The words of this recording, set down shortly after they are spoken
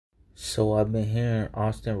So I've been hearing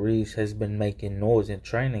Austin Reeves has been making noise in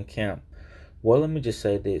training camp. Well, let me just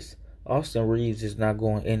say this. Austin Reeves is not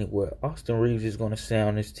going anywhere. Austin Reeves is going to stay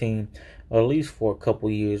on this team at least for a couple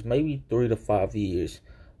years, maybe 3 to 5 years.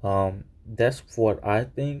 That's what I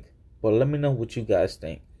think. But let me know what you guys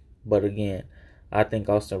think. But again, I think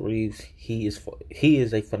Austin Reeves, he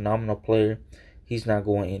is a phenomenal player. He's not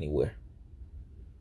going anywhere.